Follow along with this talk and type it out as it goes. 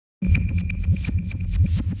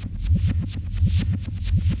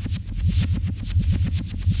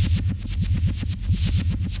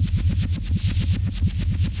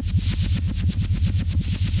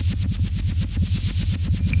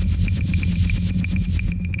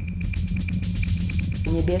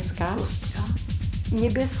Niebieska. Pustka.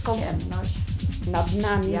 Niebieską. Ciemność. Nad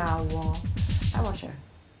nami. Biało. Stało się.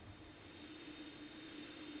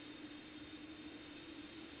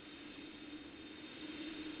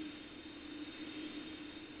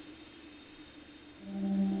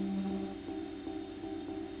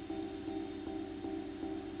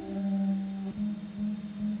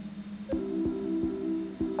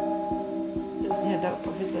 To jest nie do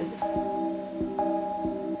opowiedzenia.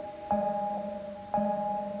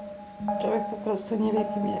 Człowiek po prostu nie wie,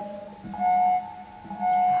 kim jest.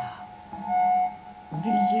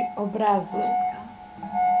 Widzi obrazy,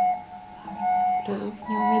 których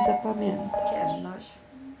nie umie zapamiętać. Ciemność.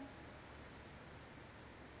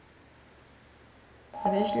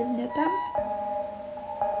 Zawieźli mnie tam?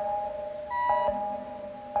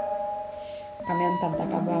 Pamiętam,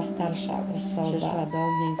 taka była starsza osoba. Przyszła do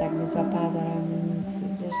mnie i tak mnie złapała za ramię.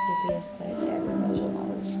 Wiesz, gdzie ty jesteś? Ja wiem, że na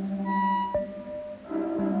łóżku.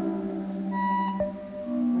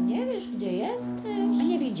 No nie wiesz, gdzie jesteś? A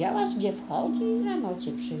nie widziałaś, gdzie wchodzi? Rano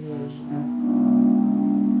cię przywieźli.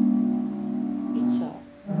 I co?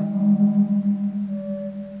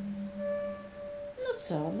 No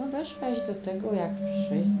co? No weszłaś do tego jak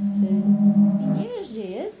wszyscy. I nie wiesz, gdzie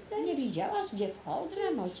jesteś? Nie widziałaś, gdzie wchodzi?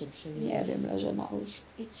 Rano cię przywieźli. Nie wiem, leżę na łóżku.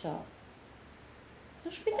 I co?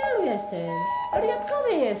 No w szpitalu jesteś.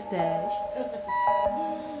 Wariatkowy jesteś.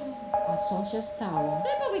 A co się stało?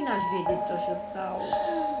 No powinnaś wiedzieć, co się stało.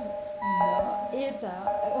 No i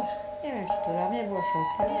tak. Nie wiem, czy to dla mnie było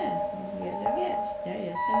szokiem. Nie, jest jak jest. Nie,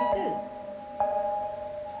 jestem i tyle.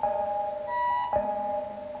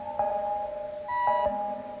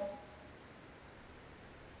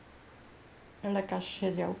 Lekarz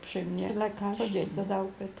siedział przy mnie. Lekarz codziennie zadał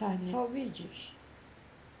pytanie, co widzisz?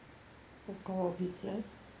 Wokoło widzę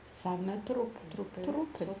same trupy.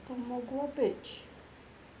 Co to mogło być?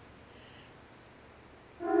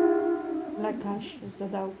 Lekarz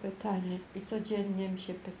zadał pytanie i codziennie mi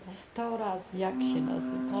się pyta 100 razy, jak się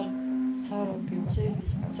nazywasz, co robił,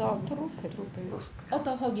 co trupy. O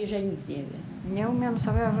to chodzi, że nic nie wiem. Nie umiem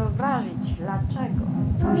sobie wyobrazić, dlaczego,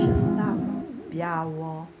 co się stało.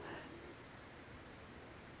 Biało.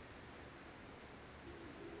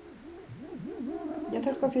 Ja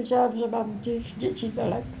tylko wiedziałam, że mam gdzieś dzieci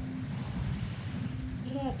daleko.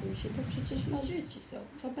 Raduj się, bo przecież masz dzieci.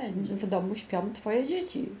 Co będzie? W domu śpią twoje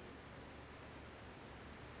dzieci.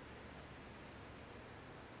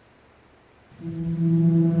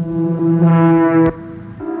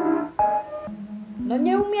 No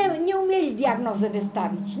nie umieli diagnozy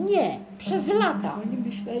wystawić. Nie. Przez lata. Oni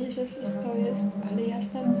myśleli, że wszystko jest, ale ja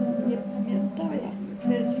stamtąd nie pamiętałam.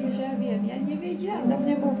 Twierdzili, że ja wiem. Ja nie wiedziałam. Do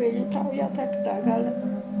mnie mówili, to ja tak, ale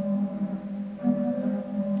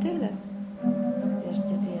tyle. Wiesz,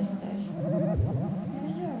 gdzie ty jesteś? Nie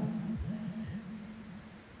wiedziałam.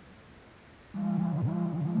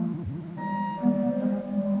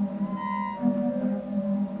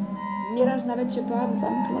 Nieraz nawet się bałam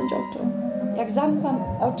zamknąć oczy. Jak zamkłam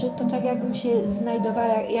oczy, to tak jakbym się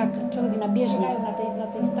znajdowała, jak człowiek na bieżni, na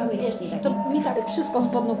tej stałej bieżni. To mi tak wszystko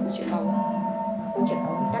spod nóg uciekało.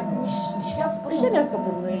 Uciekało. Jak mi świat spod nóg, ziemia spod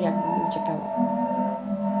nóg, jakby mi uciekała.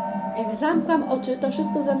 Jak zamkłam oczy, to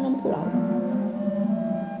wszystko ze mną hulało.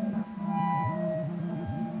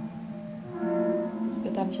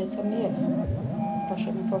 Spytam się, co mi jest.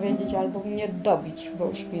 Proszę mi powiedzieć albo mnie dobić, bo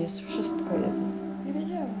już mi jest wszystko jedno. Nie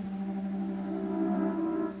wiedziałam.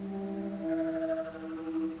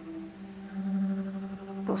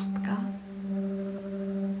 Pustka.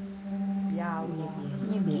 Biały.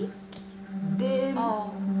 Niebieski. Dym. O,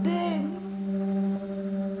 dym.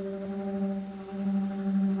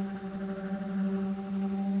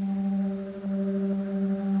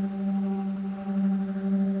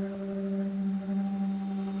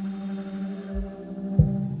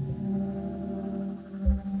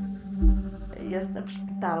 Jestem w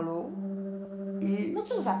szpitalu. I no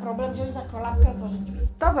co za problem, wziąć za kolankę, otworzyć drzwi.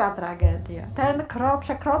 To była tragedia.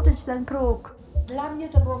 Przekroczyć ten próg. Dla mnie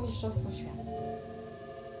to było mistrzostwo świata.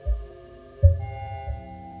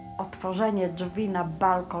 Otworzenie drzwi na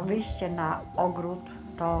balkon, wyjście na ogród,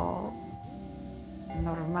 to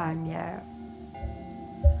normalnie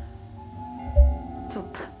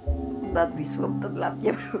cud nad Wisłą to dla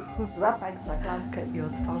mnie było. Złapać za klamkę i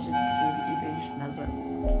otworzyć drzwi i wyjść na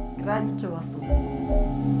zewnątrz. Graniczyło cudem.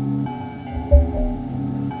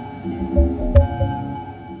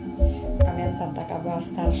 Pamiętam, taka była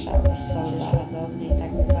starsza osoba, przyszła do mnie i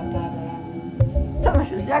tak mnie złapała za ramię. Co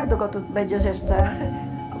myślisz, jak długo tu będziesz jeszcze?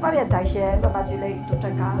 Pamiętaj się, zobacz, ile ich tu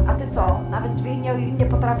czeka. A ty co, nawet drzwi nie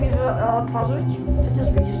potrafisz otworzyć?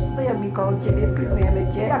 Przecież widzisz, stoimy koło ciebie, pilnujemy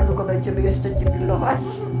cię. Jak długo będziemy jeszcze cię pilnować?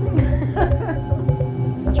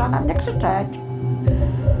 zaczęła na mnie krzyczeć.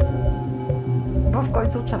 Bo w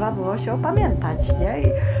końcu trzeba było się opamiętać, nie?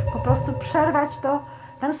 I po prostu przerwać to,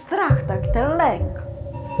 ten strach, tak, ten lęk.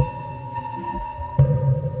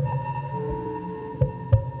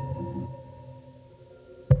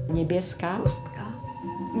 Niebieska. Pustka.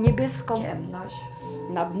 Niebieską ciemność.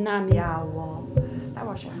 Nad nami. Biało.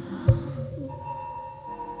 Stało się.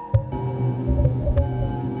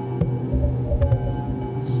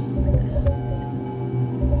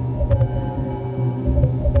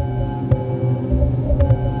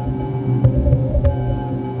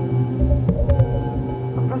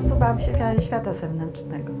 Po prostu bałam się świata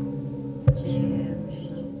zewnętrznego.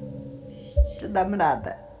 Czy dam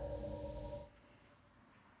radę?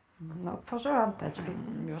 No, otworzyłam te drzwi,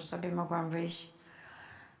 już sobie mogłam wyjść.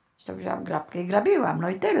 To wziąłam grabkę i grabiłam, no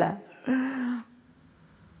i tyle.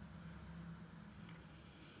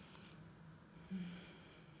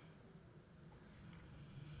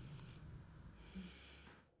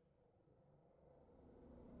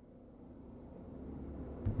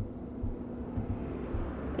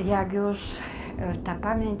 Jak już ta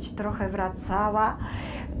pamięć trochę wracała,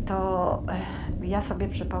 to ja sobie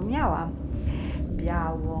przypomniałam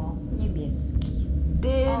biało, Niebieski.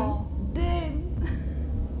 dym, O. dym.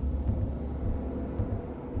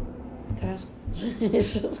 Teraz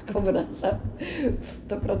wszystko wraca w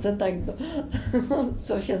 100% do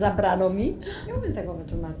co się zabrano mi. Nie umiem tego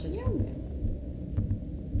wytłumaczyć, nie umiem.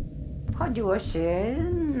 Wchodziło się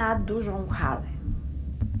na dużą halę.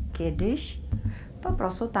 Kiedyś po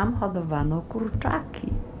prostu tam hodowano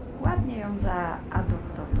kurczaki. Ładnie ją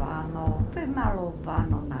zaadoptowano,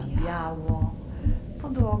 wymalowano na biało.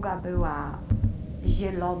 Podłoga była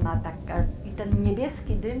zielona taka i ten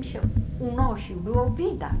niebieski dym się unosił, było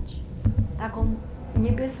widać taką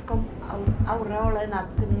niebieską aureolę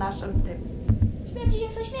nad tym naszym tym. Śmierdzi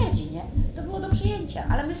jest to śmierdzi, nie? To było do przyjęcia,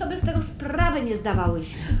 ale my sobie z tego sprawy nie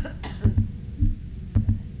zdawałyśmy.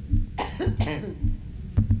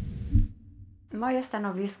 Moje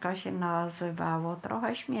stanowisko się nazywało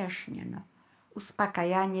trochę śmiesznie, no.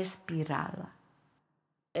 Uspokajanie spirala.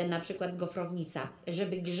 Na przykład gofrownica,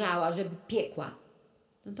 żeby grzała, żeby piekła.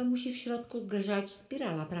 No to musi w środku grzać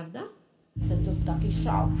spirala, prawda? Wtedy taki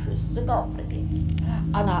szał, wszyscy gofry piekli.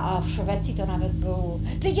 A w Szwecji to nawet był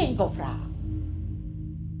tydzień gofra.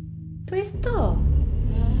 To jest to.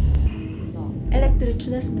 No,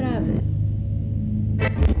 elektryczne sprawy.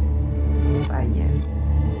 Fajnie.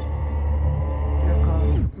 Tylko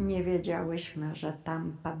nie wiedziałyśmy, że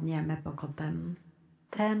tam padniemy pokotem.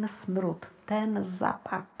 Ten smród, ten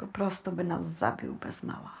zapach po prostu by nas zabił bez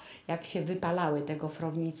mała. Jak się wypalały te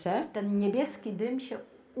gofrownice, Ten niebieski dym się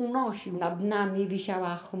unosił. nad nami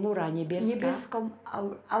wisiała chmura niebieska. Niebieską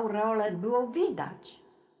aureolę było widać.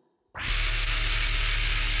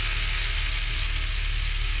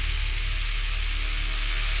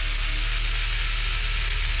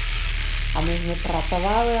 A myśmy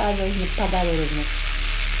pracowały, a żeśmy padały równo.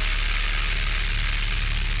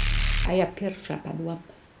 A ja pierwsza padłam.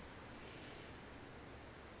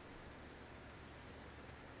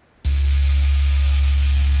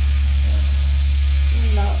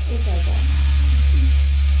 No i tego.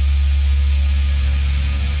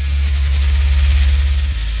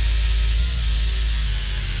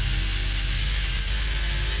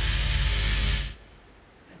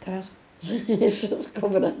 A teraz wszystko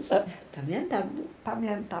wraca. Pamiętam.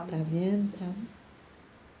 Pamiętam. Pamiętam.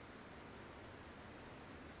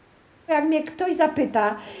 Jak mnie ktoś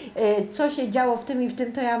zapyta, co się działo w tym i w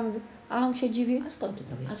tym, to ja mówię, a on się dziwi, a skąd ty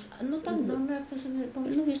to wiesz? No tak, no jak to sobie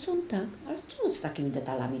powiesz, no wiesz, on tak. Ale czemu z takimi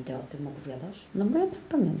detalami ty o tym opowiadasz? No bo ja tak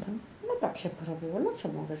pamiętam. No tak się porobiło, no co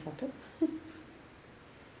mogę za tym?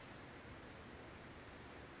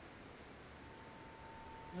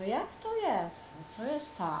 No jak to jest? To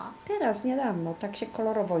jest tak. Teraz, niedawno, tak się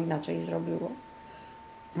kolorowo inaczej zrobiło.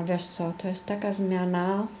 Wiesz co, to jest taka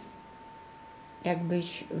zmiana,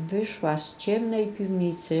 jakbyś wyszła z ciemnej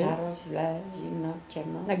piwnicy. Szaro, źle, zimno,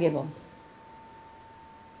 ciemno. Nagiewą.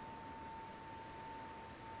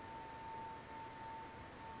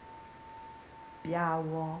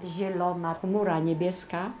 Biało, zielona. Chmura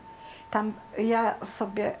niebieska. Tam ja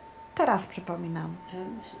sobie teraz przypominam.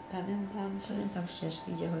 Pamiętam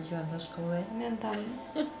ścieżki, gdzie chodziłam do szkoły. Pamiętam.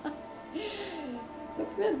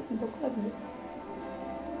 Dokładnie.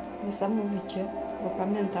 Niesamowicie, bo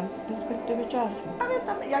pamiętam z perspektywy czasu.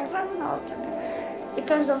 Pamiętam jak za mną oczy. I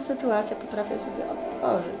każdą sytuację potrafię sobie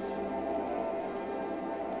odtworzyć.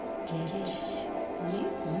 Dziś.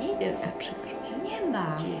 Nic. Wielka przykrość. Nie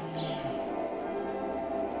ma.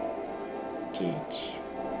 Dzieci.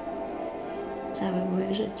 Całe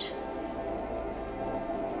moje życie.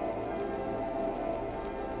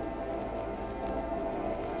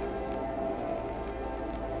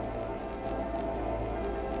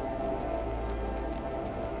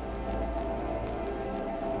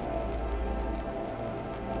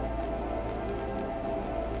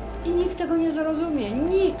 I nikt tego nie zrozumie,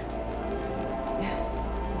 nikt.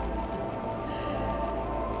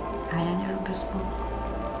 A ja nie lubię smutku,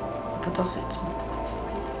 bo dosyć smutków.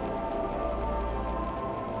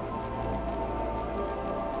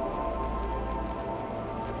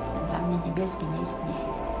 Dla mnie niebieski nie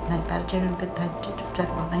istnieje. Najbardziej lubię tańczyć w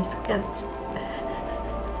czerwonej sukience.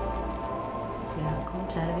 Jaką?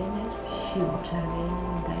 Czerwień jest siłą. Czerwień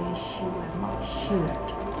daje siłę, moc, siłę.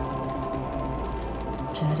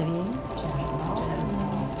 Czerwień, czerwony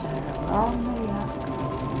jak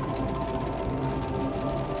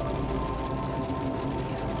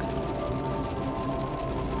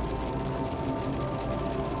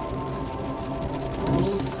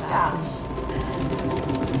Skans.